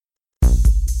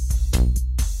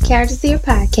Characters Here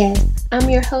Podcast. I'm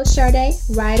your host, Sade,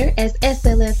 writer as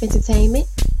SLF Entertainment,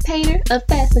 painter of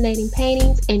fascinating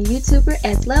paintings, and YouTuber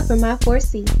as Love for My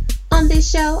 4C. On this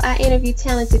show, I interview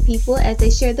talented people as they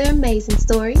share their amazing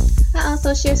stories. I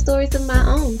also share stories of my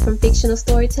own, from fictional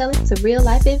storytelling to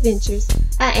real-life adventures.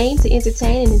 I aim to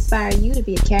entertain and inspire you to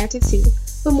be a character too.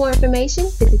 For more information,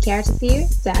 visit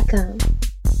charactershere.com.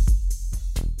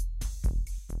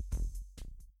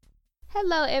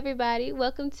 Hello, everybody.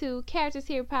 Welcome to Characters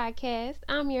Here Podcast.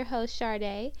 I'm your host,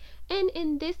 Sade, and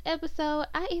in this episode,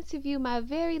 I interview my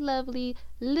very lovely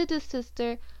little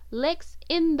sister, Lex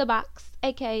in the Box,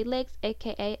 aka Lex,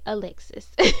 aka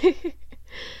Alexis.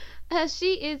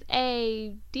 She is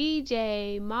a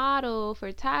DJ, model,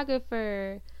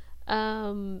 photographer.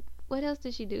 What else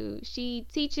does she do? She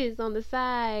teaches on the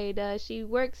side. She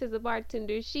works as a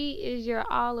bartender. She is your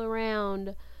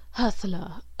all-around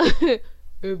hustler.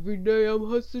 Every day I'm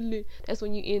hustling. That's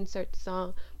when you insert the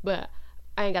song, but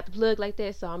I ain't got the plug like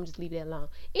that, so I'm just leave that alone.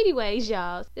 Anyways,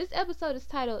 y'all, this episode is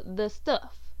titled The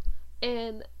Stuff,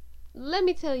 and let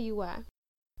me tell you why.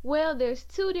 Well, there's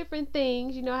two different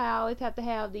things. You know how I always have to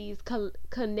have these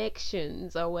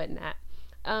connections or whatnot.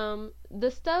 The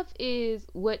stuff is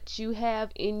what you have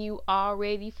in you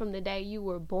already from the day you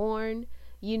were born,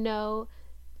 you know,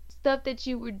 stuff that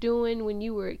you were doing when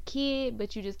you were a kid,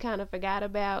 but you just kind of forgot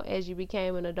about as you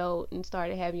became an adult and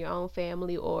started having your own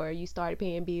family, or you started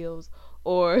paying bills,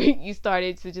 or you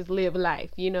started to just live life.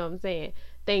 You know what I'm saying?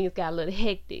 Things got a little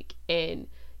hectic and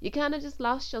you kind of just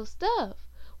lost your stuff.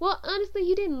 Well, honestly,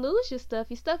 you didn't lose your stuff.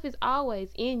 Your stuff is always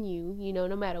in you, you know,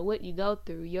 no matter what you go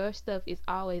through. Your stuff is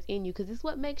always in you because it's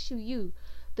what makes you you.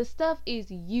 The stuff is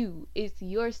you. It's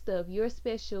your stuff, your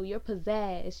special, your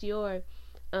pizzazz, your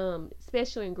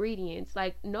special ingredients.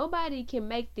 Like, nobody can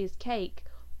make this cake,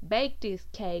 bake this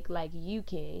cake like you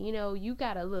can. You know, you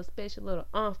got a little special little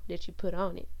oomph that you put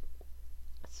on it.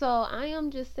 So I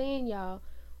am just saying, y'all,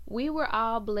 we were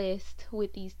all blessed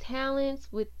with these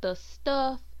talents, with the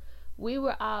stuff. We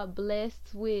were all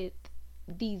blessed with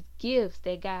these gifts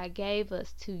that God gave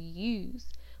us to use.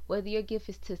 Whether your gift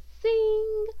is to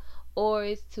sing, or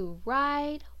it's to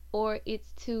write, or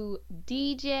it's to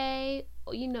DJ,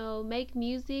 you know, make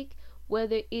music,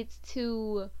 whether it's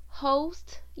to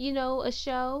host, you know, a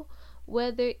show,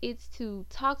 whether it's to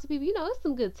talk to people. You know, there's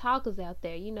some good talkers out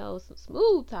there, you know, some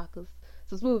smooth talkers,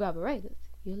 some smooth operators.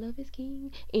 Your love is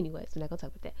king. Anyways, we're not gonna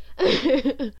talk about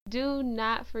that. Do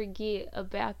not forget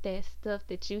about that stuff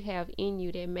that you have in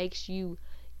you that makes you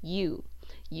you.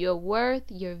 Your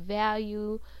worth, your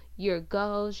value, your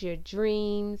goals, your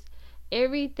dreams,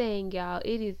 everything, y'all.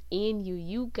 It is in you.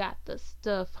 You got the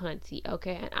stuff, hunty.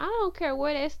 Okay, and I don't care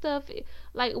where that stuff is,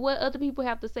 like what other people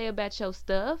have to say about your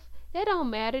stuff. That don't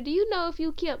matter. Do you know if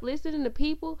you kept listening to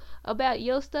people about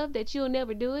your stuff that you'll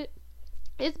never do it?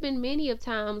 It's been many of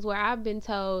times where I've been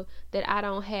told that I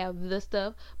don't have the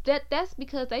stuff. That's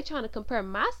because they trying to compare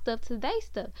my stuff to their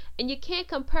stuff. And you can't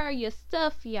compare your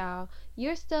stuff, y'all.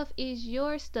 Your stuff is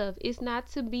your stuff. It's not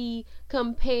to be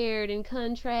compared and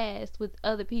contrast with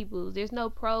other people's. There's no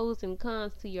pros and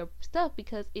cons to your stuff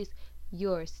because it's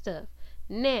your stuff.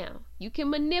 Now, you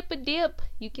can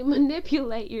you can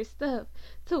manipulate your stuff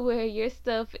to where your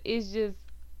stuff is just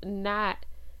not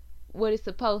what it's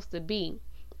supposed to be.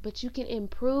 But you can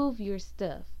improve your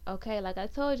stuff, okay? Like I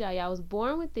told y'all was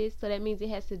born with this, so that means it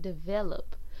has to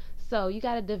develop. So you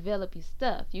got to develop your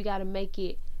stuff. You got to make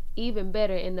it even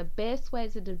better. And the best way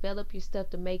to develop your stuff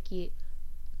to make it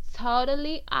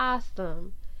totally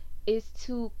awesome is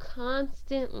to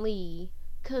consistently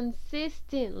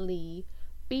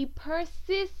be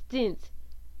persistent.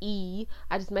 I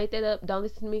just made that up. Don't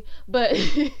listen to me. But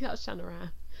I was trying to rhyme.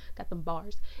 Got them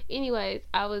bars. Anyways,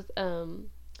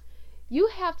 you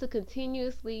have to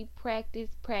continuously practice.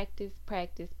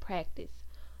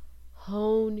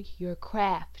 Hone your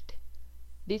craft.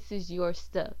 This is your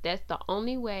stuff. That's the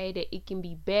only way that it can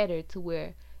be better, to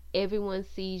where everyone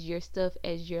sees your stuff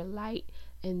as your light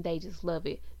and they just love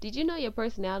it. Did you know your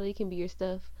personality can be your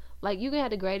stuff? Like, you can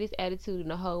have the greatest attitude in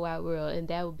the whole wide world and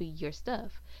that would be your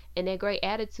stuff. And that great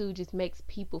attitude just makes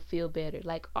people feel better.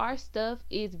 Like, our stuff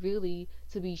is really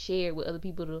to be shared with other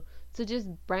people to just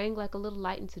bring like a little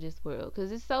light into this world, because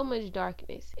there's so much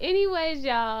darkness. Anyways,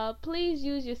 y'all, please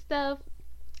use your stuff.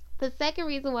 The second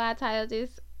reason why I titled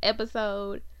this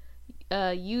episode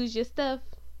Use Your Stuff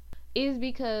is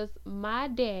because my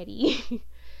daddy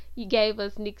he gave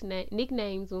us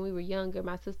nicknames when we were younger,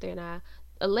 my sister and I.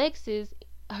 Alexis,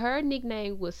 her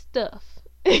nickname was Stuff.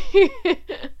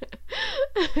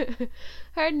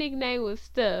 Her nickname was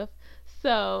Stuff.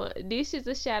 So this is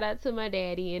a shout out to my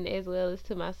daddy and as well as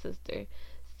to my sister.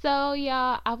 So,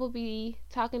 y'all, I will be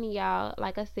talking to y'all,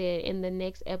 like I said, in the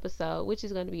next episode, which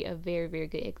is going to be a very, very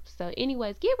good episode.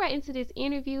 Anyways, get right into this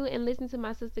interview and listen to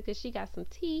my sister because she got some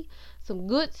tea, some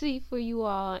good tea for you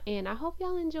all, and I hope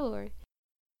y'all enjoy.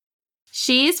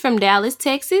 She is from Dallas,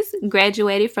 Texas,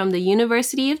 graduated from the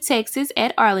University of Texas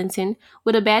at Arlington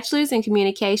with a bachelor's in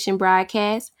communication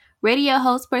broadcast, radio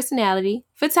host personality,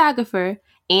 photographer,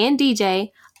 and DJ.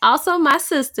 Also my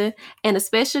sister and a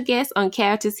special guest on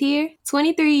Characters Here,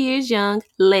 23 years young,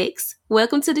 Lex.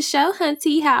 Welcome to the show,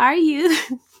 Hunty. How are you?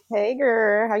 Hey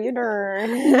girl, how you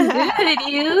doing? Good,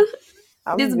 you?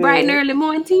 I'm This good. bright and early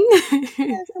morning.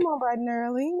 Yes, come on, bright and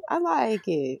early. I like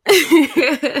it.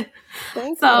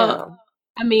 Thank you.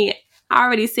 I mean, I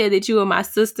already said that you are my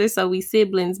sister, so we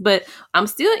siblings, but I'm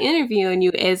still interviewing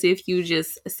you as if you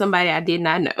just somebody I did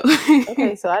not know.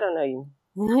 Okay, so I don't know you.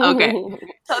 Okay.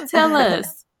 So tell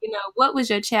us, what was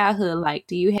your childhood like?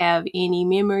 Do you have any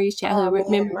memories, childhood Oh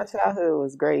man, memories? my childhood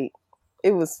was great.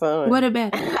 It was fun. What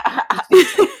about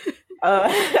it?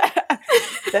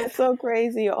 That's so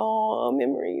crazy. Oh,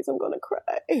 memories. I'm gonna cry.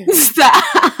 Stop.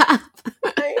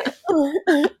 I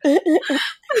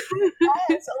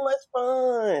had so much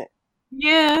fun.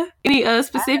 Yeah. Any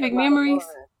specific memories?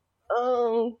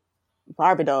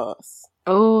 Barbie dolls.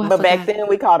 Oh, but back then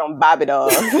we called them Bobby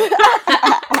dolls.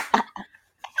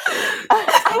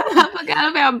 I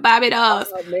forgot about Bobby dolls.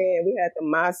 Oh man, we had the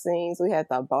My Scenes, we had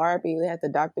the Barbie, we had the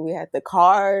Doctor, we had the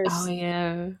cars. Oh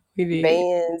yeah, we did.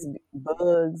 Vans,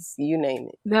 bugs, you name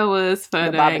it. That was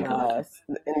fun. The Bobby dolls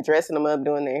and dressing them up,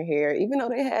 doing their hair, even though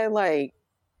they had like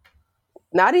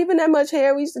not even that much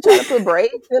hair. We used to try to put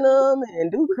braids in them and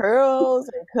do curls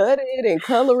and cut it and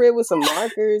color it with some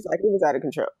markers. Like it was out of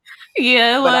control.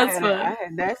 Yeah, it was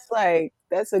fun.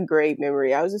 That's a great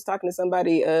memory. I was just talking to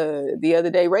somebody the other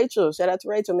day, Rachel. Shout out to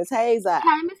Rachel, Miss Hazel.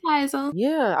 Hi, Miss Hazel.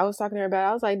 Yeah, I was talking to her about it.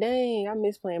 I was like, dang, I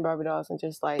miss playing Barbie dolls and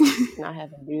just like not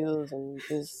having bills and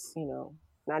just,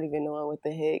 not even knowing what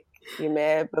the heck you're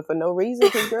mad, but for no reason.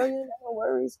 Because girl, you ain't got no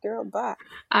worries, girl. Bye.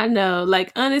 I know.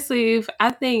 Like honestly,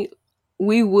 I think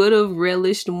we would have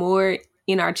relished more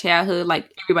in our childhood,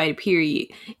 like everybody, period,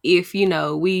 if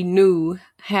we knew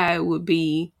how it would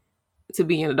be to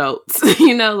be an adult.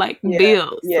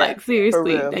 Bills. Yeah, like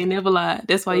seriously, they never lied.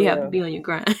 That's why you have to be on your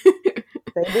grind.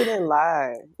 They didn't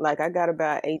lie. Like I got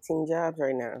about 18 jobs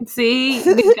right now. See,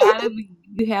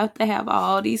 you have to have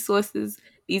all these sources,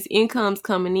 these incomes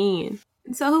coming in.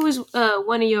 So who was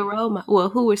one of your role models? Well,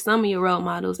 who were some of your role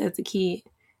models as a kid?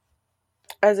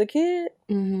 As a kid?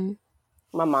 Mm-hmm.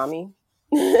 My mommy.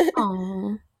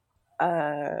 Aww.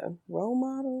 Role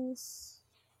models?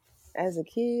 As a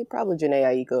kid, probably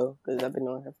Janae Aiko, because I've been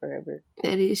knowing her forever.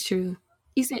 That is true.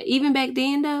 You said even back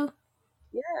then, though?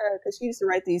 Yeah, because she used to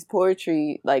write these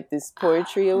poetry, like this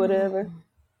poetry or whatever.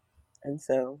 And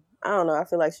so, I don't know, I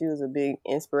feel like she was a big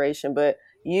inspiration. But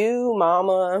you,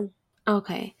 mama...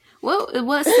 Okay. Well,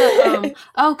 what's the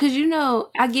because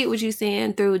I get what you're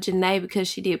saying through Janae because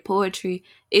she did poetry.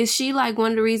 Is she like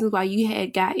one of the reasons why you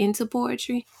had got into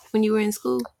poetry when you were in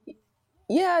school?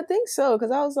 Yeah, I think so.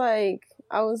 Because I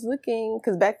was looking,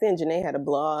 because back then Janae had a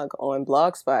blog on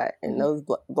Blogspot, and those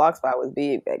Blogspot was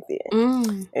big back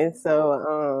then. And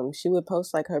so she would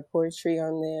post like her poetry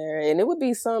on there, and it would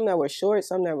be some that were short,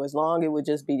 some that was long. It would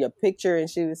just be a picture, and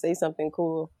she would say something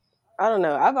cool. I don't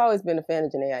know. I've always been a fan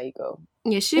of Janae Aiko.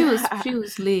 Yeah, she was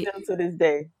lit. Still to this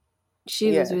day.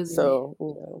 She was really so,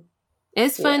 lit.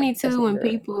 It's funny too when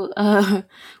people,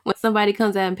 when somebody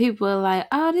comes out and people are like,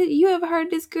 "Oh, you ever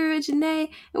heard this girl Janae?"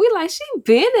 And we like, she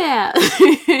been out.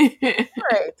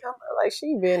 Right, like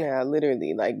she been out,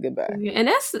 literally. Like goodbye. Yeah, and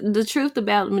that's the truth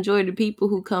about the majority of people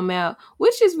who come out,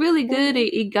 which is really good.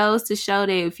 It goes to show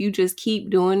that if you just keep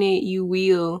doing it, you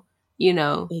will,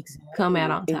 come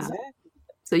out on top. Exactly.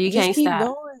 So you can't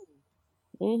stop.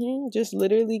 Going. Just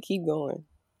literally keep going.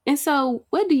 And so,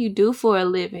 what do you do for a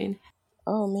living?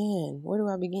 Oh man, where do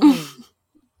I begin?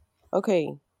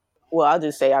 Okay, well I'll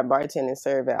just say I bartend and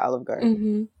serve at Olive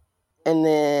Garden, and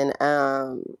then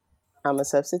I'm a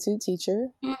substitute teacher,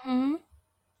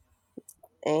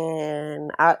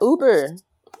 and I Uber.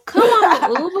 Come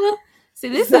on, Uber. See,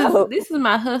 this is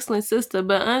my hustling sister,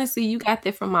 but honestly, you got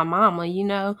that from my mama,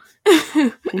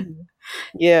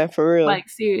 Yeah, for real. Like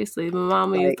seriously, my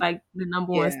mama is like the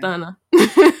number one stunner.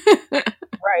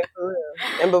 Right, for real.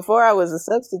 And before I was a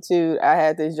substitute, I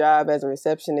had this job as a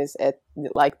receptionist at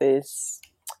like this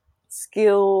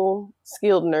skilled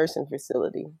nursing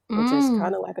facility, which is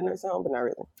kind of like a nursing home, but not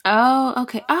really. Oh,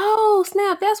 okay. Oh,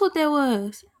 snap! That's what that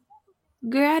was.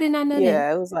 Girl, I did not know that.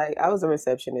 Yeah, it was like I was a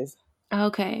receptionist.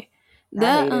 Okay.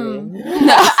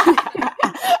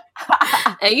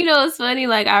 And you know, it's funny.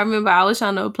 Like, I remember I was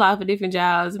trying to apply for different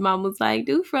jobs. Mom was like,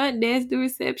 do front desk, do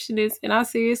receptionist. And I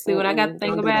seriously, when I got to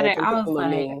think about it, I was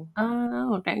like, I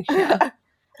don't think so.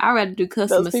 I'd rather do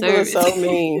customer Those people service. are so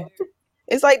mean.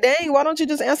 It's like, dang, why don't you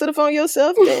just answer the phone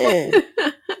yourself then?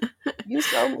 You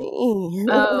so mean.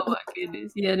 Oh my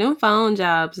goodness. Yeah, them phone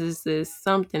jobs is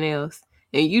something else.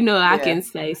 And you know, I can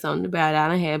say something about it. I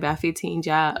done had about 15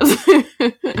 jobs.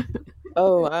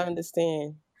 Oh, I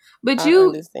understand. But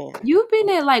you've been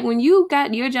there, like, when you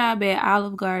got your job at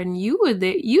Olive Garden, you were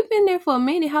there. You've been there for a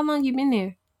minute. How long you been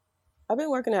there? I've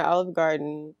been working at Olive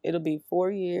Garden. It'll be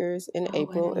 4 years in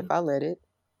April, if I let it.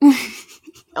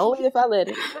 Only if I let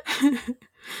it.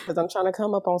 Because I'm trying to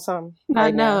come up on something. I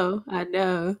know.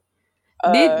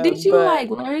 Did you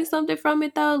like learn something from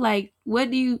it though? Like,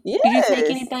 what do you did you take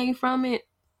anything from it?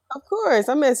 Of course.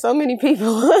 I met so many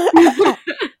people.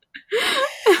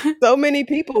 So many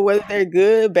people, whether they're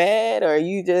good, bad, or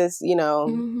you just, you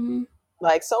know,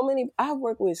 like so many. I've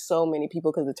worked with so many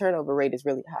people because the turnover rate is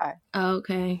really high.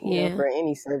 Okay, you know, for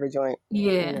any server joint.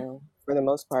 Yeah, you know, for the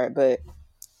most part. But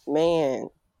man,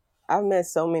 I've met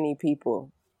so many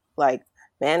people, like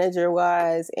manager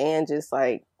wise, and just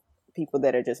like people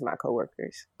that are just my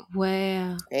coworkers.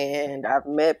 Wow. And I've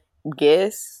met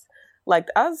guests. Like,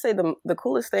 I would say the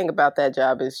coolest thing about that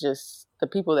job is just the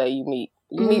people that you meet.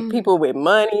 You meet people with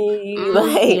money,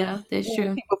 like yeah, that's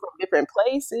true. People from different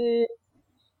places.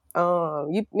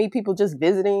 You meet people just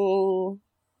visiting,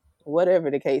 whatever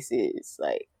the case is.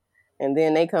 Like, and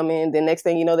then they come in. The next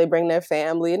thing you know, they bring their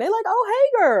family, and they're like, "Oh, hey,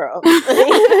 girl!"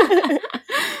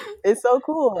 It's so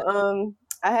cool.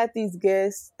 I had these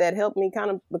guests that helped me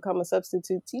kind of become a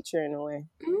substitute teacher in a way.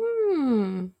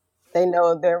 They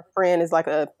know their friend is like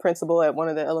a principal at one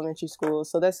of the elementary schools,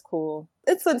 so that's cool.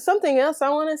 It's something else I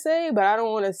want to say, but I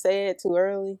don't want to say it too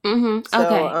early.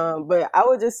 So, but I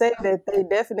would just say that they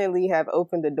definitely have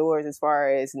opened the doors as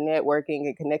far as networking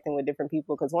and connecting with different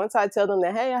people. Because once I tell them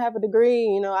that, hey, I have a degree,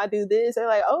 you know, I do this, they're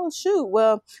like, oh, shoot,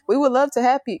 well, we would love to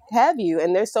have you.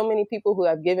 And there's so many people who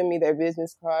have given me their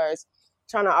business cards,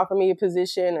 trying to offer me a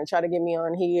position and try to get me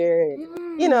on here.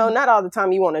 And, you know, not all the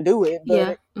time you want to do it,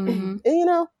 but, you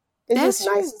know. It's That's just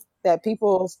nice that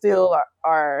people still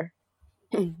are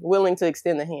willing to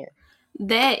extend the hand.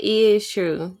 That is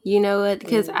true. You know what?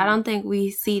 Because I don't think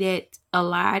we see that a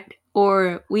lot,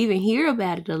 or we even hear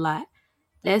about it a lot.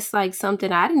 That's like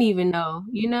something I didn't even know,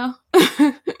 you know?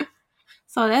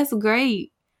 So that's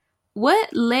great.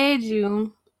 What led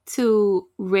you to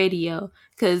radio?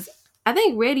 Because I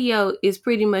think radio is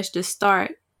pretty much the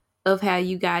start of how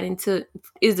you got into,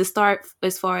 is the start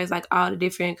as far as like all the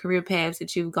different career paths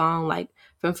that you've gone, like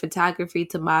from photography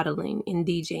to modeling and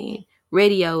DJing.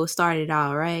 Radio started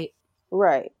all, right?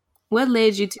 Right. What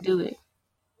led you to do it?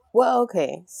 Well,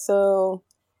 okay. So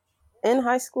in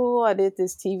high school, I did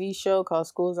this TV show called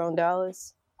School Zone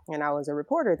Dallas, and I was a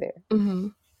reporter there.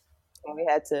 And we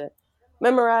had to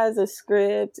memorize a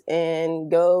script and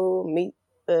go meet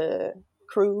the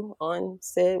crew on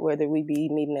set, whether we be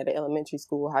meeting at an elementary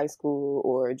school, high school,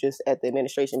 or just at the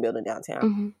administration building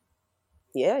downtown.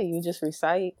 Yeah, you just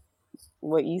recite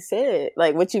what you said,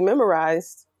 like what you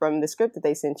memorized from the script that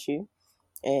they sent you,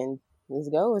 and let's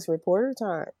go. It's reporter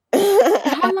time.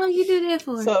 How long you do that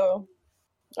for? So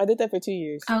I did that for 2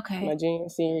 years. Okay. My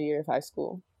senior year of high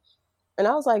school. And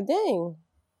I was like, dang,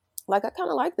 like I kind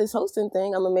of like this hosting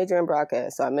thing. I'm a major in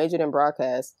broadcast. So I majored in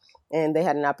broadcast, and they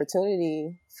had an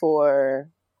opportunity for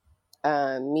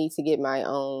me to get my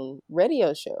own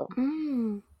radio show.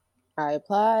 I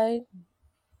applied.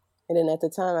 And then at the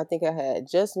time, I think I had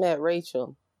just met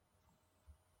Rachel.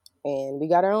 And we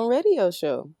got our own radio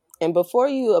show. And before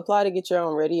you apply to get your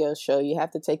own radio show, you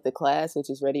have to take the class, which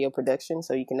is radio production,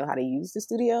 so you can know how to use the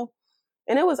studio.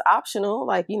 And it was optional.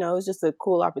 Like, you know, it's just a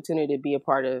cool opportunity to be a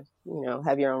part of, you know,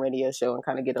 have your own radio show and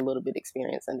kind of get a little bit of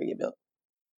experience under your belt.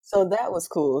 So that was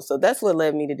cool. So that's what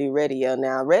led me to do radio.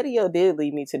 Now, radio did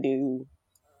lead me to do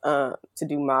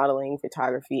modeling,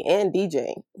 photography, and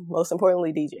DJing. Most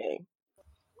importantly, DJing.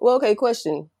 Well, okay,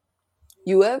 question.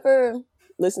 You ever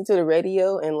listen to the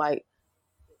radio and like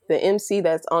the MC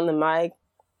that's on the mic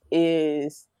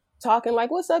is talking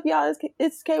like, what's up, y'all?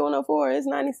 It's K104. It's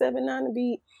 97.9 The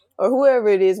Beat. Or whoever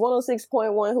it is,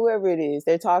 106.1, whoever it is.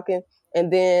 They're talking.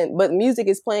 And then, but music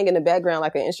is playing in the background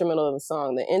like an instrumental of a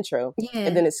song, the intro. Yeah.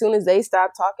 And then as soon as they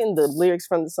stop talking, the lyrics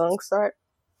from the song start.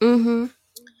 It's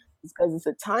because it's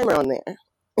a timer on there.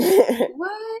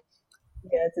 What?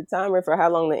 Yeah, it's a timer for how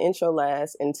long the intro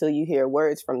lasts until you hear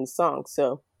words from the song.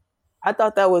 So I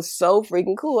thought that was so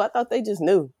freaking cool. I thought they just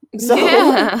knew. So,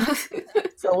 yeah.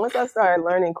 So once I started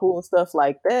learning cool stuff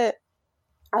like that,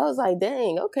 I was like,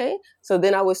 dang, okay. So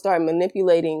then I would start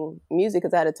manipulating music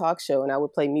because I had a talk show and I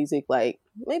would play music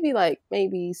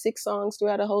maybe 6 songs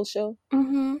throughout a whole show.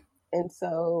 Mm-hmm. And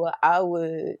so I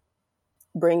would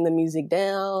bring the music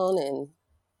down and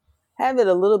have it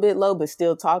a little bit low, but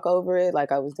still talk over it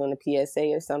like I was doing a PSA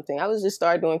or something. I was just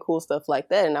started doing cool stuff like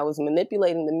that. And I was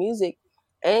manipulating the music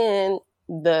and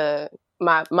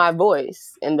my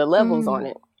voice and the levels on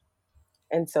it.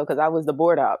 And so, because I was the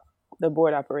board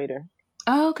operator.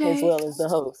 Okay. As well as the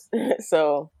host.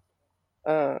 So,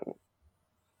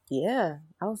 yeah,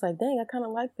 I was like, dang, I kind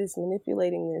of like this,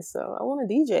 manipulating this. So I want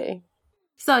to DJ.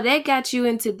 So that got you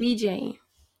into DJing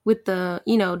with the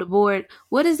board.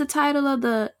 What is the title of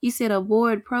you said a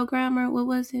board programmer? What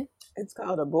was it? It's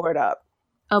called a board op.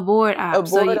 A board op. A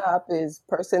board op is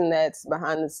person that's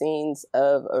behind the scenes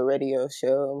of a radio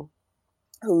show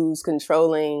who's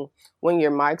controlling when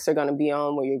your mics are going to be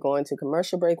on, when you're going to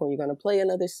commercial break, when you're going to play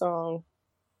another song.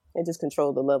 They just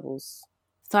control the levels.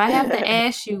 So I have to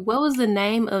ask you, what was the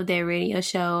name of that radio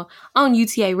show on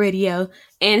UTA Radio,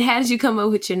 and how did you come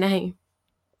up with your name?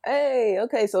 Hey,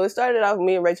 okay, so it started off with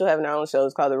me and Rachel having our own show.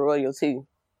 It's called The Royalty.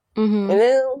 Mm-hmm. And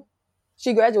then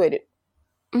she graduated.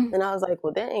 Mm-hmm. And I was like,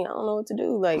 well, dang, I don't know what to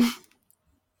do. Like,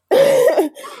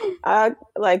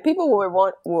 people were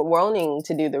wanting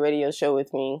to do the radio show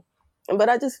with me. But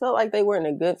I just felt like they weren't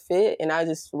a good fit, and I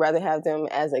just rather have them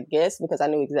as a guest because I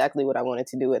knew exactly what I wanted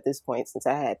to do at this point since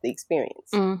I had the experience.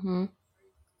 Mm-hmm.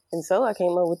 And so I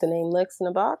came up with the name Lex in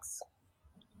a Box,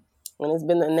 and it's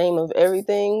been the name of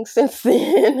everything since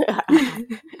then.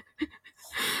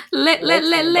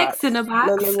 Lex in a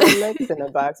Box. Lex in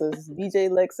a Box. It was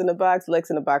DJ Lex in a Box, Lex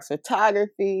in a Box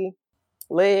Photography,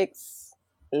 Lex.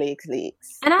 And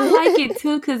I like it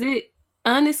too because it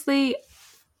honestly.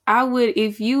 I would,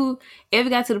 if you ever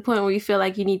got to the point where you feel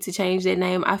like you need to change that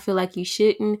name, I feel like you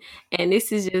shouldn't. And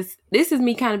this is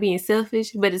me kind of being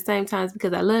selfish, but at the same time, it's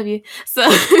because I love you. So,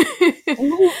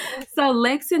 so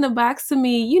Lex in a Box to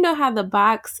me, you know how the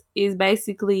box is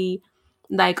basically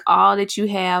like all that you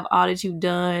have, all that you've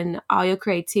done, all your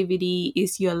creativity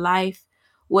is your life.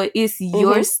 Well, it's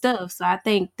your stuff. So I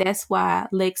think that's why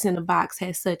Lex in a Box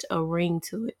has such a ring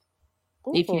to it.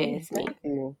 If you ask me. Thank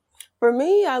you. For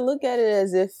me, I look at it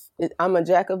as if I'm a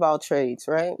jack of all trades,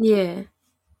 right? Yeah.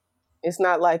 It's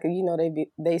not like,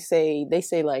 they say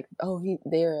like, oh,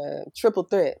 they're a triple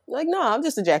threat. Like, no, I'm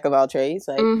just a jack of all trades.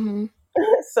 Like,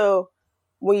 So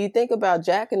when you think about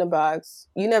Jack in the Box,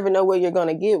 you never know where you're going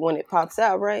to get when it pops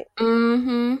out, right?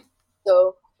 Mm-hmm.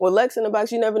 So with Lex in the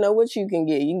Box, you never know what you can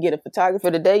get. You can get a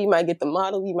photographer today. You might get the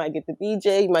model. You might get the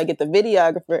DJ. You might get the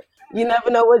videographer. You never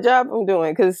know what job I'm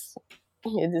doing because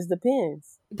it just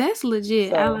depends. That's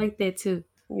legit. So, I like that too.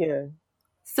 Yeah.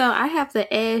 So I have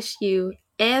to ask you,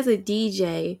 as a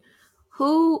DJ,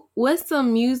 what's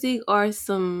some music or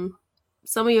some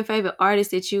of your favorite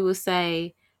artists that you would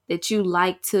say that you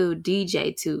like to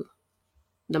DJ to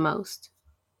the most?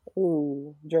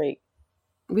 Ooh, Drake.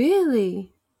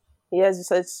 Really? He has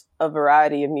such a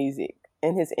variety of music,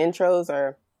 and his intros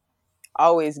are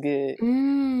always good.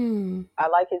 I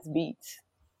like his beats.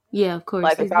 Yeah, of course.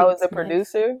 Like if I was a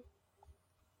producer,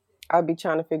 I'd be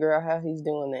trying to figure out how he's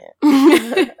doing that.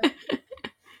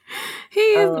 He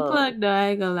is the plug, though. I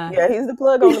ain't gonna lie. Yeah, he's the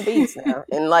plug on the beats now,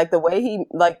 and the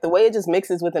way it just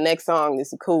mixes with the next song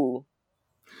is cool.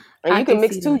 And you can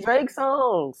mix 2 Drake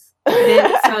songs.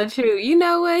 That's so true. You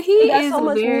know what? He got is so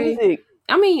much music.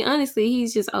 I mean, honestly,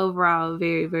 he's just overall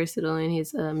very versatile in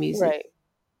his music. Right.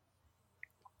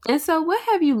 And so, what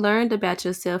have you learned about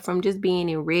yourself from just being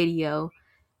in radio?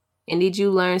 And did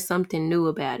you learn something new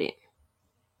about it?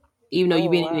 Even though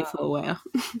you've been in it for a while.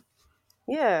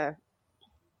 Yeah.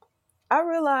 I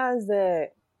realized that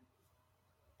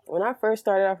when I first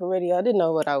started off in radio, I didn't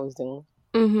know what I was doing.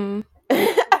 Mm-hmm.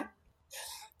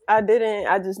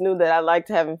 I just knew that I liked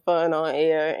having fun on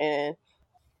air, and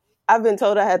I've been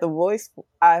told I had the voice.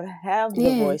 I have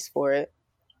the voice for it.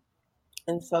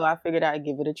 And so I figured I'd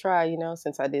give it a try,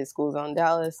 since I did Schools on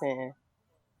Dallas, and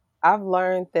I've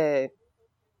learned that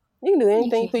you can do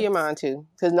anything you put your mind to,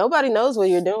 because nobody knows what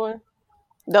you're doing.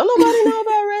 Don't nobody know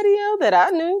about radio that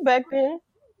I knew back then.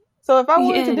 So if I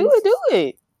wanted to do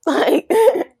it. Like,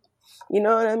 you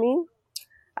know what I mean?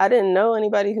 I didn't know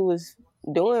anybody who was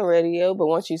doing radio, but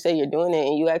once you say you're doing it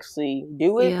and you actually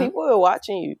do it, people are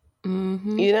watching you,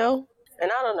 And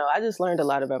I don't know. I just learned a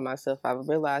lot about myself. I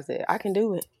realized that I can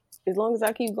do it as long as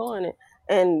I keep going.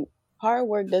 And hard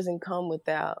work doesn't come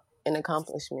without an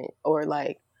accomplishment or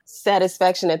like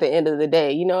satisfaction at the end of the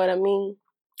day. You know what I mean?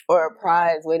 Or a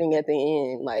prize waiting at the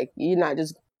end. Like, you're not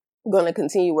just going to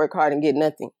continue to work hard and get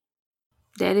nothing.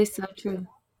 That is so true.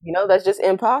 That's just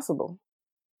impossible.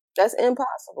 That's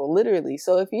impossible, literally.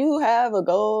 So if you have a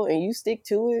goal and you stick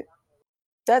to it,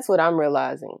 that's what I'm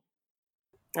realizing.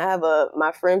 I have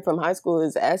my friend from high school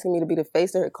is asking me to be the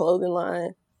face of her clothing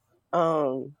line.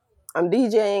 I'm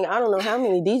DJing. I don't know how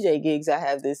many DJ gigs I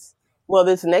have this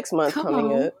next month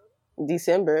coming up,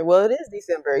 December. Well, it is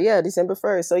December. Yeah, December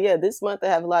 1st. So yeah, this month I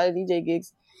have a lot of DJ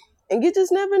gigs. And you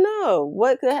just never know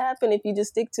what could happen if you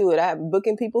just stick to it. I'm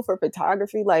booking people for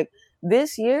photography. Like,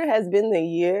 this year has been the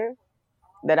year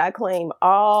that I claim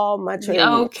all my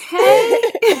trademarks. Okay.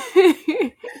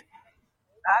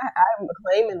 I'm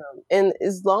claiming them. And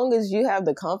as long as you have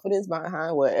the confidence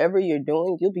behind whatever you're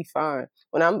doing, you'll be fine.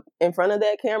 When I'm in front of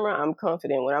that camera, I'm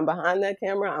confident. When I'm behind that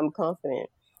camera, I'm confident.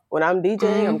 When I'm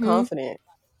DJing, I'm confident.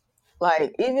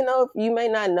 Like, even though you may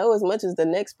not know as much as the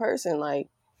next person, like,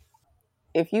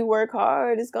 if you work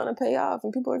hard, it's going to pay off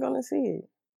and people are going to see it.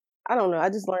 I don't know. I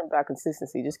just learned about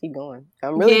consistency. Just keep going.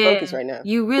 I'm really focused right now.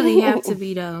 You really have to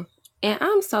be, though. And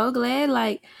I'm so glad,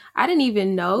 like, I didn't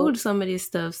even know some of this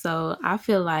stuff. So I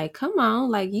feel like, come on,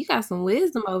 like, you got some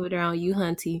wisdom over there on you,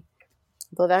 Hunty.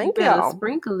 Well, thank you. Better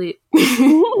sprinkle it.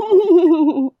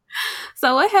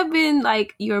 So what have been,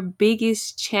 like, your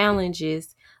biggest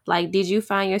challenges? Like, did you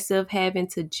find yourself having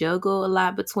to juggle a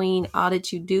lot between all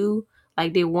that you do?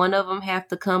 Like, did one of them have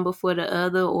to come before the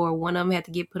other, or one of them had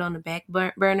to get put on the back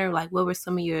burner? Like, what were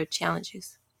some of your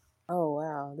challenges? Oh,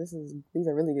 wow. These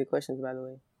are really good questions, by the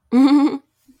way.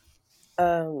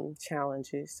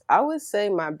 Challenges. I would say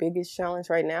my biggest challenge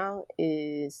right now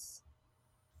is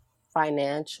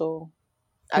financial,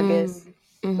 I guess,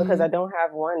 because I don't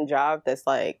have one job that's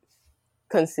like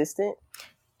consistent.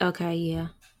 Okay, yeah.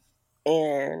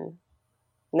 And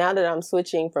now that I'm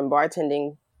switching from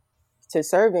bartending to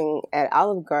serving at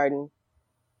Olive Garden,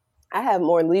 I have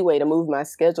more leeway to move my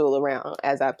schedule around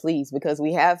as I please because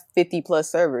we have 50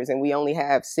 plus servers and we only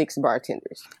have 6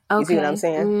 bartenders. Okay. You see what I'm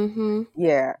saying?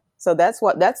 Yeah. So that's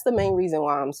the main reason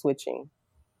why I'm switching.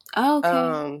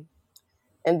 Okay.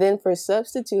 And then for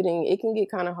substituting, it can get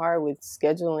kind of hard with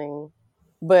scheduling.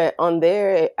 But on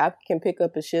there, I can pick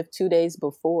up a shift 2 days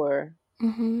before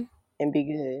and be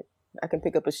good. I can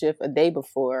pick up a shift a day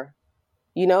before.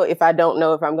 You know, if I don't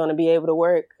know if I'm going to be able to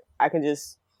work, I can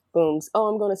just, boom,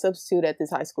 I'm going to substitute at this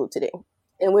high school today.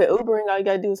 And with Ubering, all you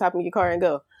got to do is hop in your car and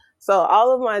go. So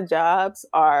all of my jobs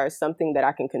are something that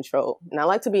I can control. And I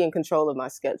like to be in control of my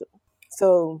schedule.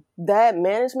 So that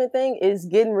management thing is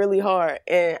getting really hard.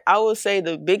 And I will say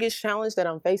the biggest challenge that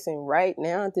I'm facing right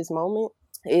now at this moment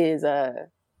is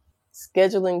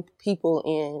scheduling people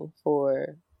in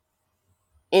for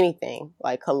anything,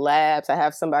 like collabs. I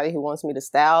have somebody who wants me to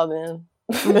style them.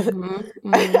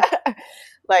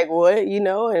 Like what, you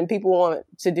know, and people want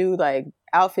to do like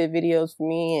outfit videos for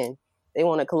me and they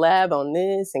want to collab on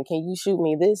this and can you shoot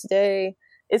me this day?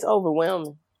 It's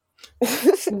overwhelming.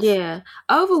 Yeah,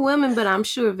 overwhelming, but I'm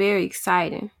sure very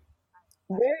exciting.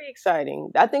 Very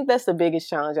exciting. I think that's the biggest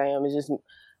challenge I am is just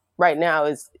right now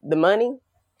is the money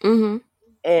and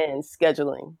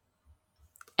scheduling.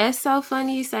 It's so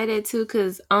funny you say that too,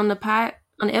 because on the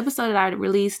episode that I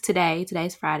released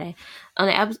today's Friday, on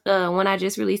the one I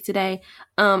just released today,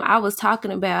 I was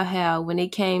talking about how when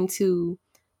it came to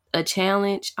a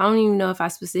challenge, I don't even know if I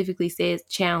specifically said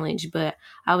challenge, but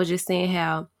I was just saying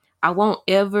how I won't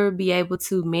ever be able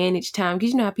to manage time,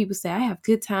 because you know how people say I have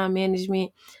good time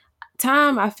management.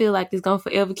 Time, I feel like it's gonna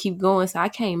forever keep going, so I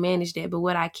can't manage that. But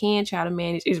what I can try to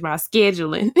manage is my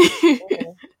scheduling.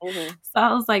 So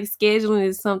I was like, scheduling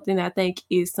is something I think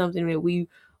is something that we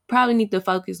probably need to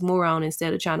focus more on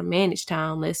instead of trying to manage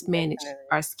time. Let's manage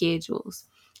our schedules.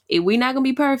 If we're not gonna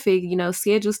be perfect, you know,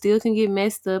 schedules still can get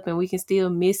messed up and we can still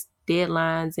miss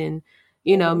deadlines and,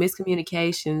 you know,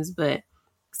 miscommunications. But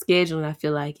scheduling, I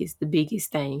feel like, is the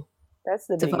biggest thing. That's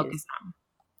the biggest. Focus on.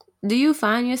 Do you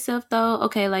find yourself though,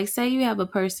 okay, like say you have a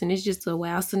person, it's just a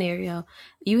wild scenario.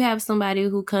 You have somebody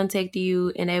who contacted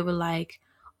you and they were like,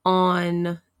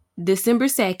 on December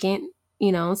 2nd,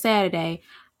 you know, on Saturday,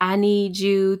 I need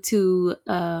you to,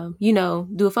 you know,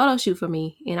 do a photo shoot for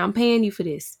me and I'm paying you for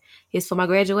this. It's for my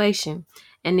graduation.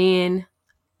 And then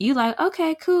you like,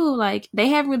 okay, cool. Like they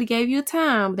haven't really gave you a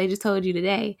time. They just told you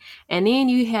today. And then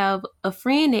you have a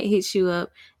friend that hits you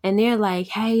up and they're like,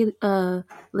 hey,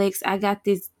 Lex, I got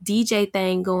this DJ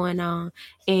thing going on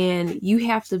and you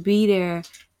have to be there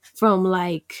for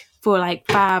like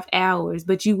 5 hours,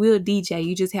 but you will DJ.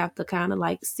 You just have to kind of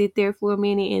like sit there for a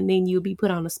minute and then you'll be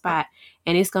put on the spot.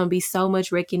 And it's going to be so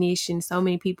much recognition, so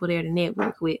many people there to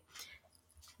network with.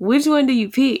 Which one do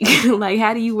you pick? Like,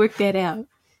 how do you work that out?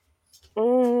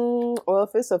 Well, if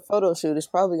it's a photo shoot, it's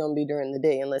probably going to be during the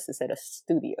day unless it's at a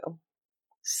studio.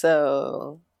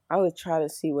 So I would try to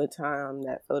see what time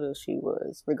that photo shoot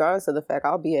was, regardless of the fact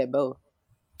I'll be at both.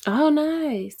 Oh,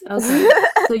 nice. Okay.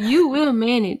 So you will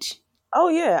manage. Oh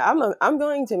yeah, I'm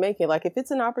going to make it. Like if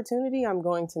it's an opportunity, I'm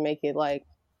going to make it. Like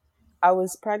I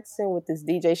was practicing with this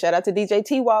DJ. Shout out to DJ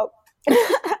T-Walk.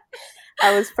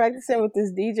 I was practicing with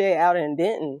this DJ out in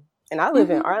Denton, and I live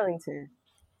in Arlington.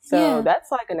 So that's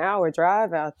like an hour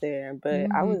drive out there.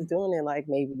 But I was doing it like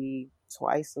maybe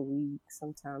twice a week,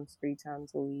 sometimes 3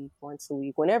 times a week, once a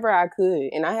week, whenever I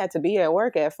could. And I had to be at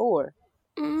work at 4.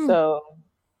 So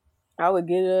I would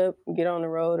get up, get on the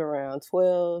road around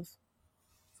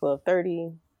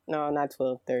 12:30. No, not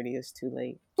 12:30. It's too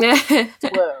late. 12,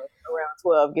 around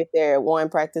 12. Get there at 1,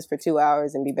 practice for 2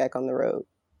 hours, and be back on the road.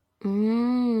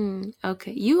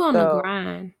 Okay. You on the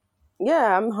grind.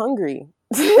 Yeah, I'm hungry.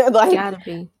 Like, gotta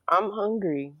be. I'm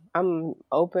hungry. I'm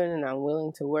open and I'm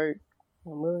willing to work.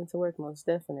 I'm willing to work, most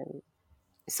definitely.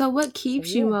 So what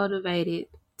keeps you motivated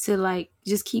to like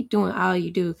just keep doing all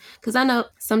you do? Because I know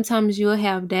sometimes you'll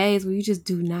have days where you just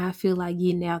do not feel like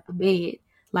getting out the bed,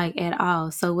 like at all.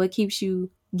 So what keeps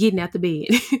you getting out the bed?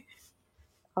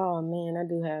 Oh man, I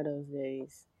do have those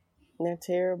days. And they're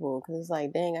terrible because it's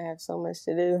like, dang, I have so much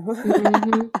to do.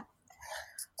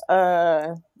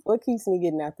 What keeps me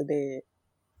getting out the bed?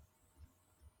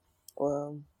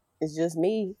 Well, it's just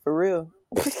me, for real.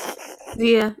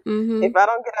 Yeah. If I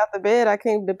don't get out the bed, I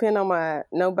can't depend on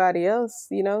nobody else,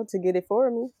 to get it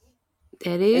for me.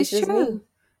 That is true.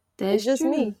 It's just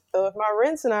me. So if my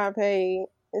rent's not paid,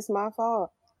 it's my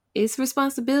fault. It's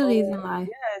responsibilities in life.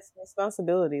 Yeah, it's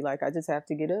responsibility. Like I just have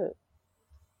to get up.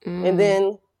 And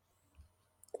then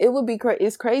it would be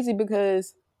it's crazy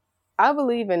because I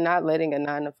believe in not letting a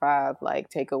 9-to-5 like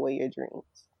take away your dreams.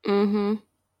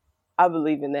 I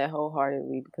believe in that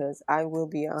wholeheartedly because I will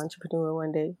be an entrepreneur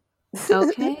one day.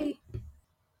 Okay.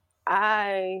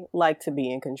 I like to be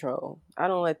in control. I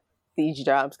don't let these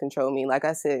jobs control me. Like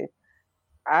I said,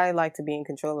 I like to be in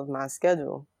control of my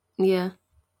schedule. Yeah.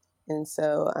 And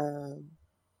so,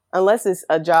 unless it's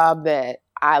a job that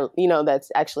that's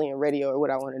actually in radio or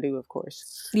what I want to do, of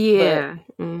course. Yeah.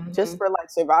 But just for like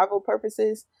survival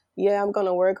purposes, yeah, I'm going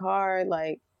to work hard.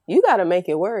 Like, you got to make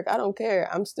it work. I don't care.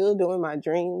 I'm still doing my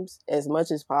dreams as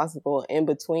much as possible in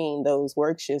between those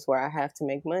work shifts where I have to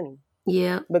make money.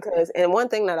 Yeah. And one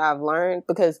thing that I've learned,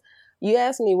 because you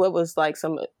asked me what were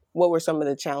some of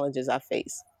the challenges I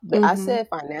face. But I said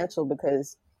financial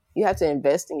because you have to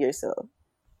invest in yourself.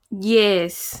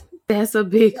 Yes, that's a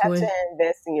big one. You have to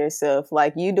invest in yourself.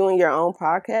 Like you doing your own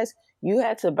podcast, you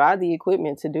had to buy the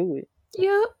equipment to do it.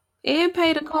 Yep. And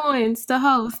pay the coins to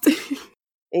host.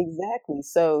 Exactly.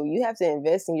 So you have to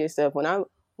invest in yourself. My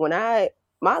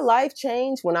life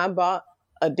changed when I bought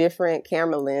a different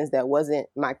camera lens that wasn't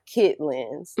my kit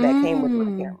lens that came with my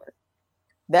camera.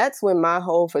 That's when my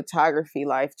whole photography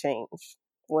life changed.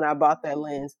 When I bought that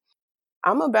lens.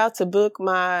 I'm about to book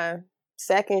my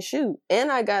second shoot,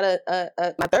 and I got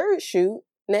my third shoot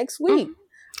next week.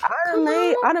 I done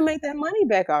made that money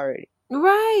back already.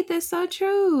 Right, that's so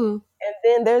true. And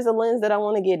then there's a lens that I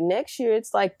want to get next year.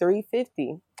 It's like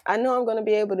 $350. I know I'm going to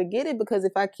be able to get it because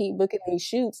if I keep booking these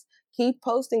shoots, keep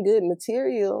posting good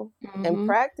material and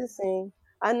practicing,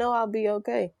 I know I'll be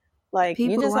okay. Like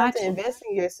people you just have to invest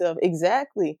in yourself.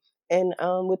 Exactly. And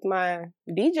with my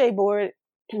DJ board,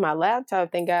 my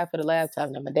laptop, thank God for the laptop.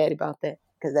 Now my daddy bought that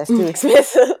because that's too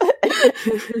expensive.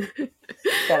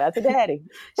 Shout out to daddy.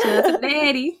 Shout out to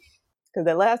daddy. Because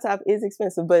the laptop is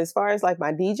expensive. But as far as like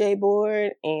my DJ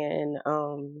board and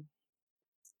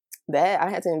that, I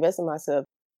had to invest in myself.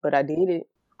 But I did it.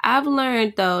 I've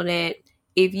learned though that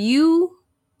if you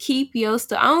keep your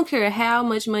stuff, I don't care how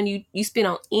much money you spend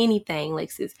on anything,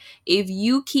 Lexus. If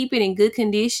you keep it in good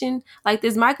condition, like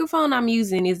this microphone I'm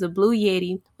using is a Blue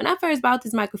Yeti. When I first bought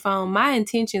this microphone, my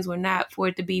intentions were not for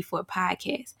it to be for a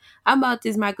podcast. I bought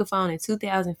this microphone in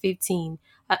 2014.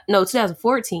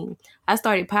 I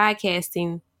started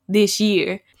podcasting this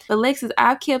year. But Lexus,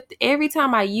 I've kept, every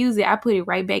time I use it, I put it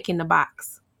right back in the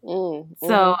box.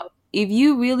 So if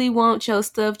you really want your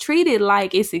stuff, treat it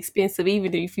like it's expensive,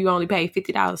 even if you only pay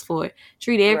 $50 for it.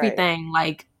 Treat everything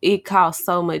like it costs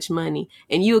so much money,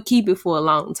 and you'll keep it for a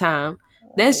long time.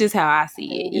 That's just how I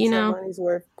see it, your money's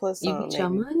worth plus some. You get your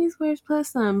money's worth plus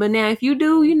some. But now if you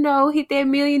do, hit that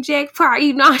million jackpot,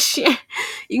 you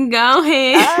can go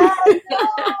ahead.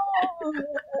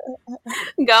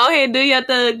 Go ahead and do your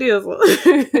thug dizzle.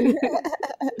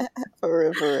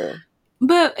 For real.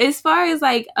 But as far as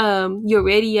like your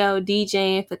radio,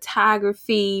 DJing,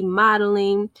 photography,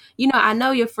 modeling, I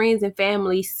know your friends and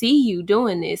family see you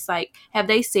doing this. Like, have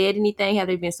they said anything? Have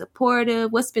they been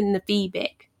supportive? What's been the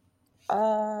feedback?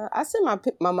 I send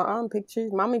my mom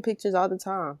pictures, mommy pictures all the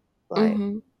time. Like,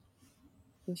 and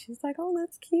she's like, "Oh,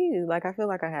 that's cute." Like, I feel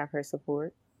like I have her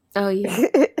support. Oh yeah.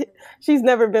 She's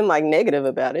never been like negative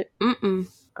about it.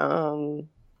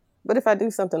 But if I do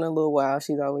something a little wild,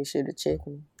 she's always sure to check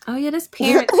me. Oh yeah, that's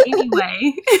parents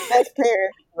anyway. That's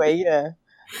parents anyway, yeah.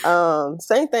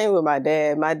 Same thing with my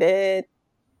dad. My dad,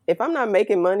 if I'm not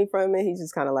making money from it, he's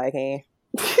just kind of like, "Hey."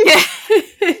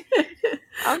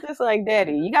 I'm just like,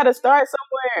 "Daddy, you got to start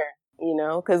somewhere,"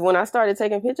 because when I started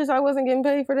taking pictures, I wasn't getting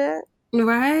paid for that.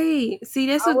 Right. See,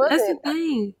 that's the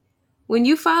thing. When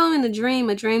you following a dream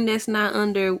that's not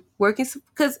under working,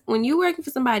 because when you're working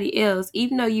for somebody else,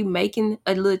 even though you making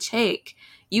a little check,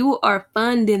 you are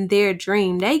funding their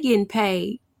dream. They getting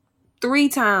paid 3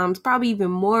 times, probably even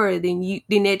more than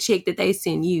that check that they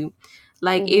send you.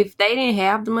 Like if they didn't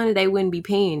have the money, they wouldn't be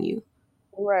paying you.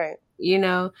 Right.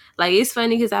 Like it's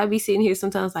funny because I'd be sitting here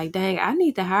sometimes like, dang, I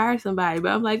need to hire somebody.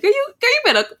 But I'm like, girl, you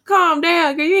better calm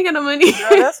down, girl. You ain't got no money. Girl,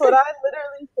 that's what I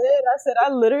literally said. I said, I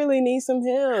literally need some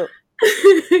help.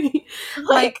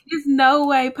 Like, there's no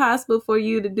way possible for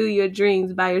you to do your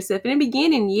dreams by yourself. In the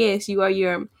beginning, yes, you are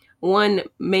your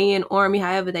one-man army,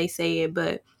 however they say it.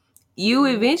 But you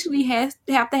eventually have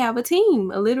to have a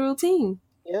team, a literal team.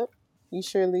 Yep, you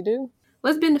surely do.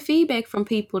 What's been the feedback from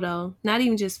people, though? Not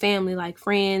even just family, like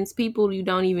friends, people you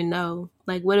don't even know.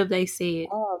 Like, what have they said?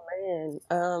 Oh, man.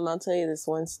 I'll tell you this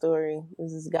one story.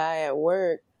 There's this guy at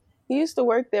work. He used to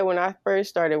work there when I first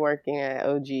started working at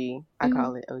OG. I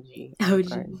call it OG.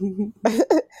 OG.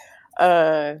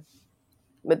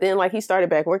 But then, like, he started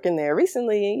back working there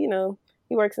recently.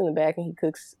 He works in the back and he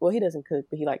cooks. Well, he doesn't cook,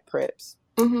 but he, like, preps.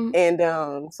 And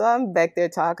so I'm back there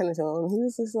talking to him. He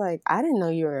was just like, "I didn't know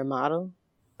you were a model."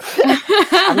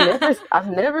 I've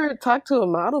never talked to a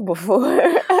model before.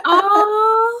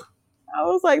 Oh, I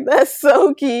was like, "That's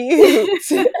so cute."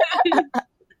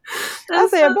 I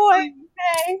said, "Boy,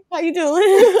 hey, how you doing?"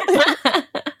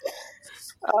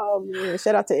 Oh man,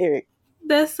 shout out to Eric.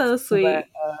 That's so sweet. But,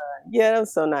 yeah, that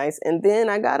was so nice. And then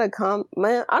I got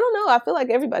man, I don't know. I feel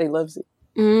like everybody loves it.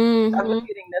 I've been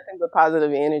getting nothing but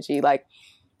positive energy. Like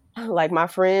my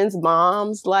friends'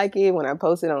 moms like it when I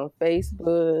post it on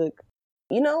Facebook.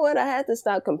 You know what? I had to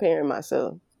stop comparing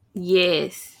myself.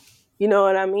 Yes. You know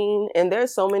what I mean? And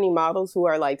there's so many models who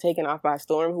are like taken off by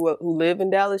storm who live in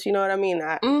Dallas. You know what I mean?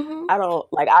 I don't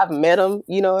like. I've met them.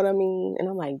 You know what I mean? And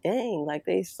I'm like, dang, like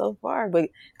they so far, but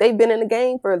they've been in the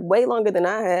game for way longer than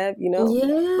I have. Yeah.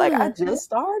 Like I just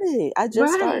started.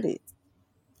 Started.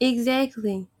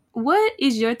 Exactly. What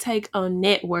is your take on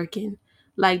networking?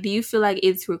 Like, do you feel like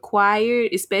it's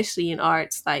required, especially in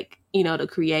arts, like the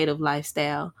creative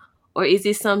lifestyle? Or is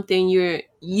it something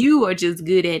you are just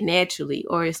good at naturally,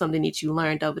 or is something that you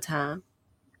learned over time?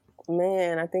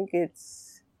 Man, I think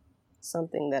it's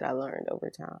something that I learned over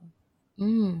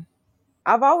time.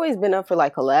 I've always been up for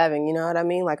like collabing, you know what I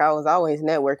mean? Like I was always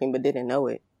networking but didn't know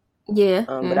it. Yeah.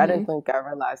 But I didn't think I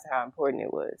realized how important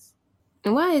it was.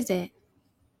 And why is that?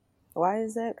 Why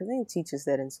is that? Because they didn't teach us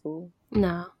that in school.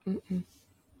 No.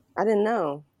 I didn't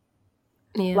know.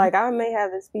 Yeah. Like I may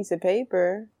have this piece of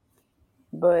paper,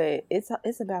 but it's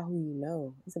about who you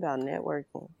know. It's about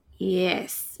networking.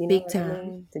 Yes, big time. I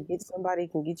mean? To get somebody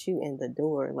can get you in the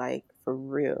door, like for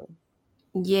real.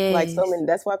 Yes. Like so many.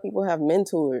 That's why people have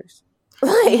mentors.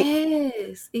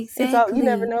 Yes, exactly. You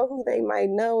never know who they might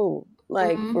know.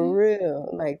 Like for real.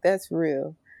 Like that's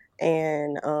real.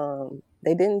 And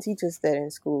they didn't teach us that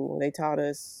in school. They taught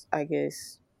us, I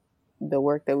guess, the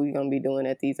work that we're gonna be doing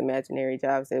at these imaginary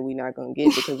jobs that we're not gonna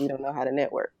get because we don't know how to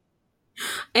network.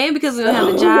 And because we don't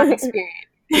have the job experience.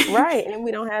 Right, and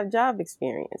we don't have job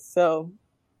experience. So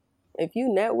if you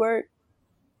network,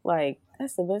 like,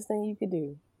 that's the best thing you could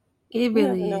do. It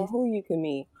really is. You never know who you can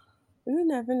meet. You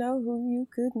never know who you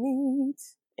could meet.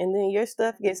 And then your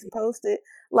stuff gets posted.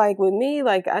 Like with me,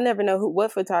 like I never know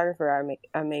what photographer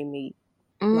I may meet.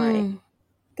 Like,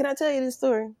 can I tell you this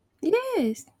story?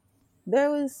 Yes. There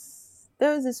was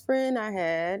this friend I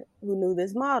had who knew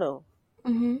this model.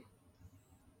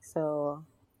 So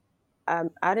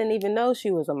I didn't even know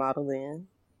she was a model then.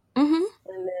 And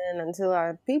then until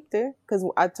I peeped her, because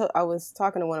I was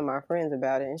talking to one of my friends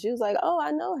about it, and she was like, "Oh,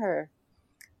 I know her."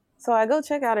 So I go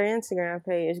check out her Instagram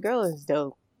page. Girl is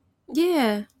dope.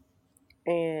 Yeah.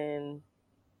 And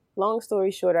long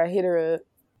story short, I hit her up,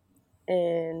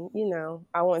 and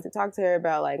I wanted to talk to her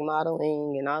about like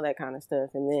modeling and all that kind of stuff.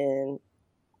 And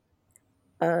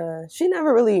then she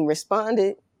never really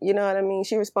responded. You know what I mean?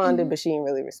 She responded, but she didn't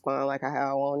really respond like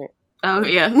how I wanted. Oh,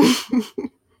 yeah.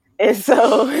 And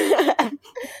so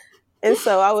And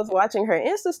so I was watching her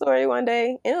Insta story one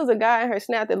day, and it was a guy in her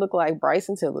snap that looked like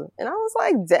Bryson Tiller. And I was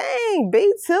like, dang,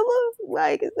 B Tiller?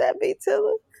 Like, is that B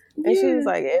Tiller? And she was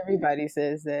like, everybody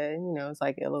says that. You know, it's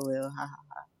like LOL, ha ha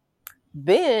ha.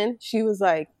 Then she was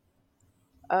like,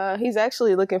 he's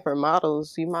actually looking for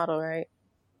models. You model, right?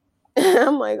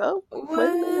 I'm like, oh, wait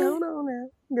a minute, hold on now.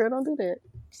 Girl, don't do that.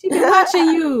 She been watching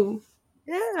you.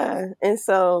 Yeah. And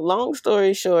so, long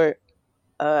story short,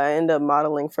 I ended up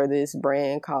modeling for this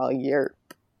brand called Yerp.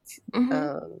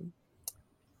 Mm-hmm.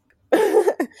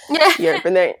 Yerp.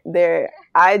 And their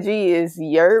IG is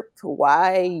Yerp,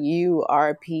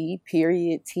 YURP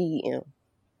 _TM.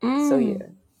 So, yeah.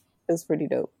 It was pretty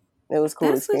dope. It was a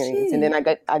cool experience. And then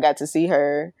I got to see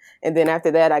her. And then after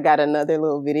that, I got another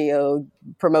little video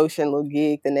promotion, little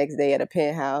gig the next day at a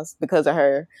Penthouse because of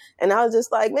her. And I was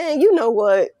just like, man, you know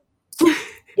what?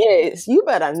 Yes, you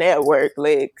better network,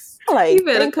 Lex. Like, you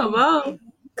better come on.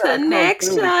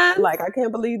 Connection. Like, I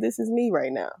can't believe this is me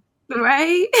right now.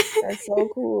 Right? That's so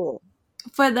cool.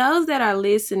 For those that are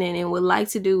listening and would like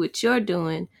to do what you're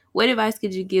doing, what advice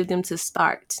could you give them to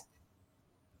start?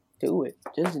 Do it.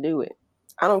 Just do it.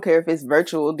 I don't care if it's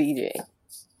virtual DJ.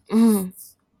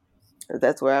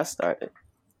 That's where I started.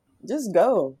 Just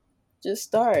go. Just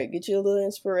start. Get you a little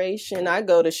inspiration. I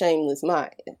go to Shameless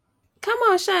Maya. Come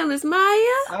on, Shameless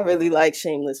Maya. I really like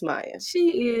Shameless Maya.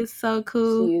 She is so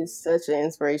cool. She is such an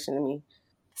inspiration to me.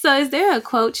 So is there a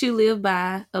quote you live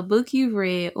by, a book you've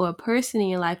read, or a person in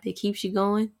your life that keeps you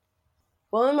going?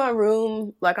 Well, in my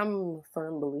room, like, I'm a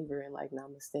firm believer in, like,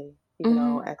 namaste. Even though I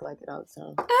don't act like it all the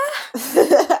time.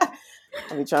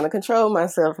 I be trying to control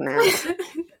myself now.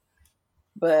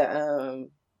 But,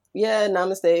 yeah,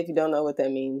 namaste, if you don't know what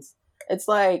that means. It's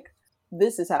like,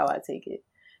 this is how I take it.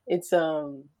 It's,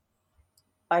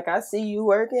 like, I see you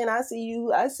working, I see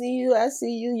you,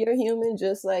 you're human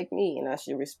just like me, and I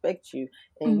should respect you,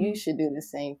 and you should do the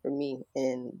same for me,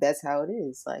 and that's how it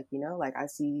is, like, you know, like, I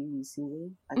see you, you see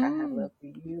me, like, I have love for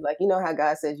you, like, you know how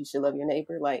God says you should love your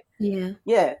neighbor, like,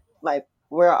 yeah, like,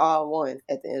 we're all one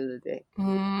at the end of the day,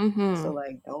 so,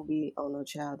 like, don't be on no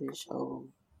childish,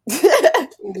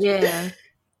 yeah,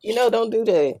 you know, don't do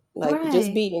that, like,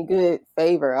 just be in good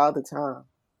favor all the time.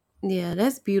 Yeah,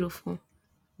 that's beautiful.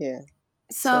 Yeah.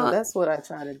 So that's what I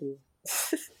try to do.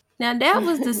 Now, that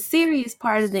was the serious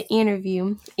part of the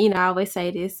interview. You know, I always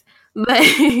say this. But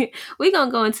we're going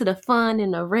to go into the fun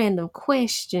and the random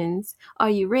questions. Are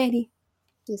you ready?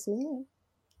 Yes, ma'am.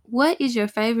 What is your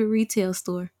favorite retail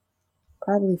store?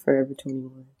 Probably Forever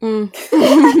 21.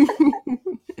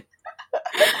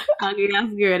 Okay,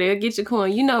 that's good. They'll get your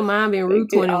coin. You know mine been Rue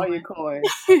 21. All your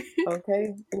coins.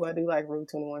 Okay. Well, I do like Rue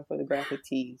 21 for the graphic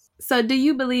tees. So do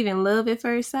you believe in love at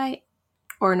first sight?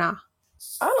 Or not?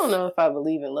 I don't know if I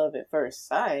believe in love at first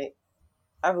sight.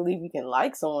 I believe you can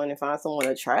like someone and find someone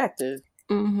attractive.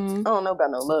 I don't know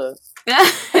about no love.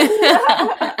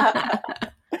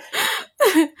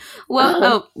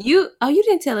 Well, you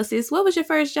didn't tell us this. What was your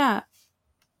first job?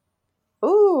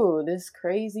 Ooh, this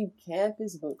crazy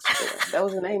campus bookstore. That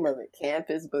was the name of it,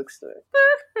 Campus Bookstore.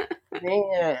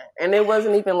 Man. And it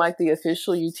wasn't even like the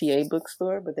official UTA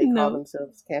bookstore, but they called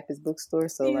themselves Campus Bookstore,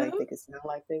 so like they could sound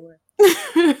like they were.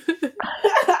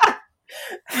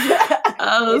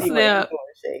 Snap.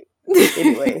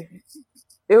 Anyway,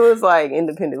 it was like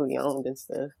independently owned and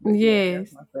stuff. Yes. That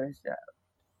was my first job.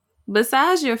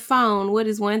 Besides your phone, what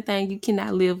is one thing you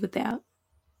cannot live without?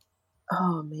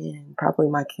 Oh man, probably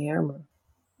my camera.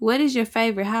 What is your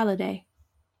favorite holiday?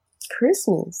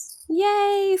 Christmas.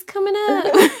 Yay, it's coming up.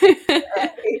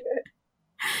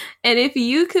 And if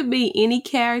you could be any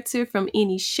character from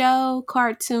any show,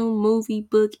 cartoon, movie,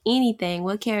 book, anything,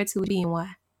 what character would be and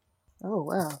why? Oh,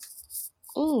 wow.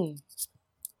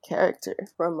 Character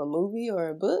from a movie or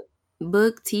a book?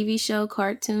 Book, TV show,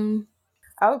 cartoon.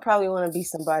 I would probably want to be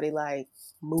somebody like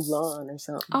Mulan or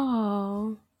something.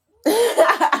 Oh.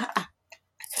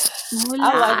 Mulan.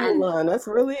 I like Mulan. That's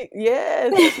really,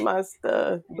 that's my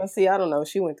stuff. But see, I don't know.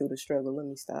 She went through the struggle. Let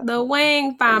me stop. The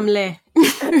Wang family.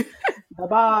 The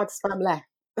Box family.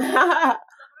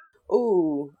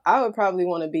 Ooh, I would probably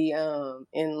want to be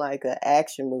in like an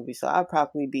action movie. So I'd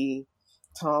probably be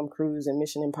Tom Cruise in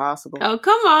Mission Impossible. Oh,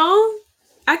 come on.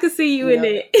 I could see you in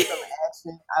it.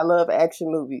 I love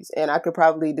action movies. And I could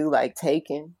probably do like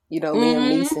Taken, Liam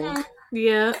Neeson.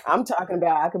 Yeah. I'm talking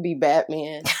about I could be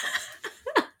Batman.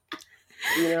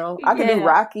 I could do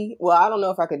Rocky. Well, I don't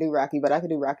know if I could do Rocky, but I could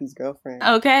do Rocky's girlfriend.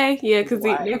 Okay, yeah, because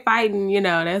they're fighting,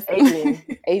 that's...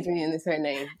 Adrian is her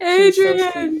name.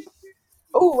 Adrian!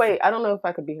 Oh, wait, I don't know if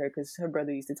I could be her, because her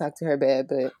brother used to talk to her bad,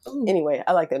 but anyway,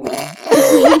 I like that movie.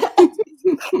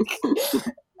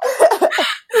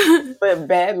 But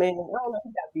Batman, I don't know, he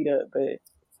got beat up, but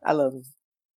I love him.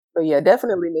 But yeah,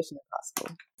 definitely Mission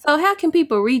Impossible. So how can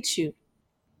people reach you?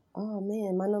 Oh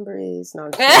man, my number is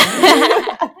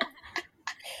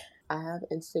I have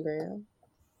Instagram,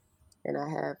 and I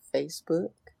have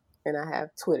Facebook, and I have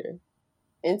Twitter.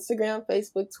 Instagram,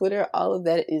 Facebook, Twitter, all of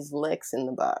that is Lex in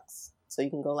the Box. So you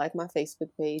can go like my Facebook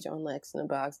page on Lex in the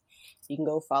Box. You can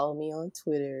go follow me on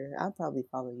Twitter. I'll probably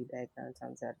follow you back 9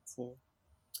 times out of 10.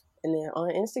 And then on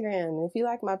Instagram, if you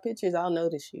like my pictures, I'll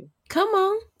notice you. Come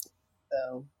on.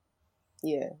 So,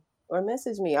 yeah. Or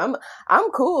message me. I'm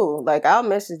cool. Like, I'll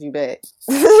message you back.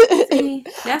 See,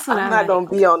 that's what I'm not gonna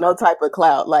be on no type of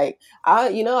clout. Like,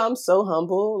 I'm so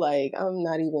humble. Like, I'm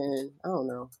not even, I don't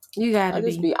know. You gotta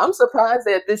be. I'm surprised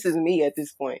that this is me at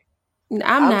this point.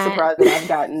 I'm not surprised that I've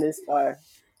gotten this far.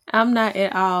 I'm not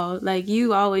at all. Like,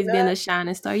 you always been a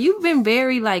shining star. You've been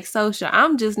very, like, social.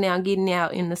 I'm just now getting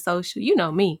out in the social. You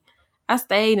know me. I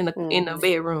stayed in the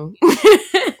bedroom.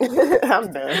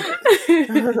 I'm done.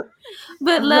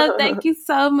 But love, thank you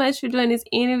so much for doing this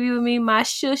interview with me. My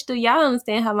sister, y'all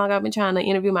understand how long I've been trying to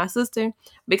interview my sister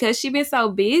because she been so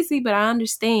busy, but I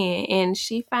understand. And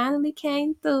she finally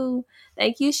came through.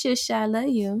 Thank you, Shusha. I love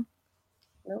you.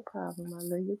 No problem. I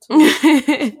love you too.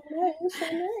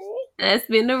 That's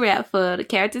been the wrap for the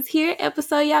Characters Here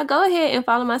episode. Y'all go ahead and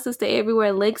follow my sister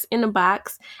everywhere, Lex in the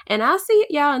Box. And I'll see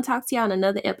y'all and talk to y'all in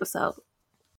another episode.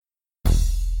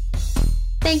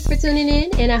 Thanks for tuning in,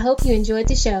 and I hope you enjoyed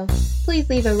the show. Please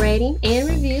leave a rating and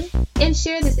review, and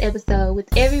share this episode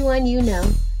with everyone you know.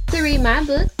 To read my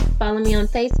books, follow me on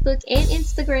Facebook and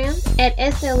Instagram at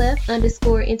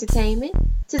SLF_entertainment.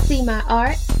 To see my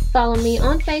art, follow me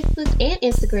on Facebook and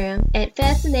Instagram at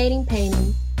Fascinating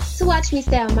Paintings. To watch me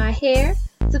style my hair,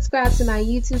 subscribe to my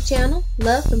YouTube channel,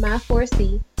 Love for My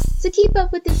 4C. To keep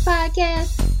up with this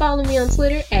podcast, follow me on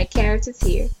Twitter at Characters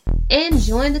Here. And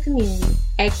join the community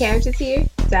at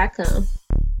charactershere.com.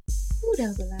 Ooh, that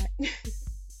was a lot.